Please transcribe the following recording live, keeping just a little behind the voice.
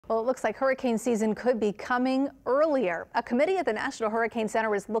Well, it looks like hurricane season could be coming earlier. A committee at the National Hurricane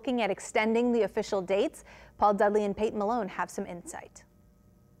Center is looking at extending the official dates. Paul Dudley and Peyton Malone have some insight.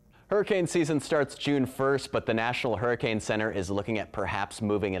 Hurricane season starts June 1st, but the National Hurricane Center is looking at perhaps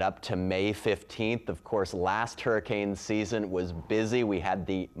moving it up to May 15th. Of course, last hurricane season was busy. We had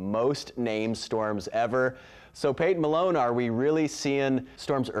the most named storms ever. So Peyton Malone, are we really seeing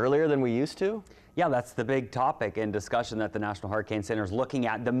storms earlier than we used to? Yeah, that's the big topic and discussion that the National Hurricane Center is looking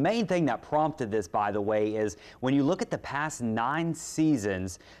at. The main thing that prompted this, by the way, is when you look at the past 9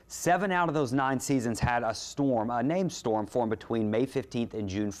 seasons, 7 out of those 9 seasons had a storm, a named storm, form between May 15th and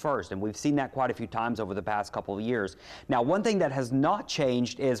June 1st. And we've seen that quite a few times over the past couple of years. Now, one thing that has not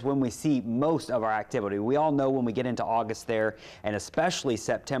changed is when we see most of our activity. We all know when we get into August there, and especially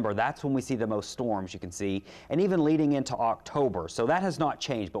September, that's when we see the most storms, you can see, and even leading into October. So that has not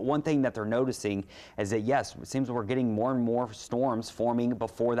changed. But one thing that they're noticing is that, yes, it seems we're getting more and more storms forming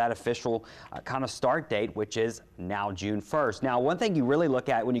before that official kind of start date, which is now June 1st. Now, one thing you really look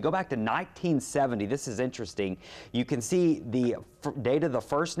at when you go back to 1970, this is interesting. You can see the date of the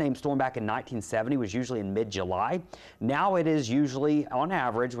first named storm back in 1970 was usually in mid-July. Now it is usually, on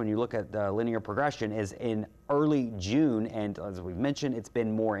average, when you look at the linear progression, is in early June, and as we've mentioned, it's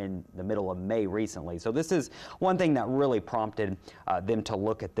been more in the middle of May recently. So this is one thing that really prompted them to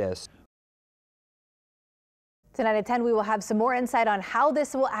look at this. Tonight at 10, we will have some more insight on how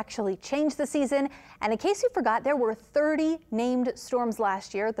this will actually change the season. And in case you forgot, there were 30 named storms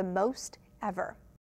last year, the most ever.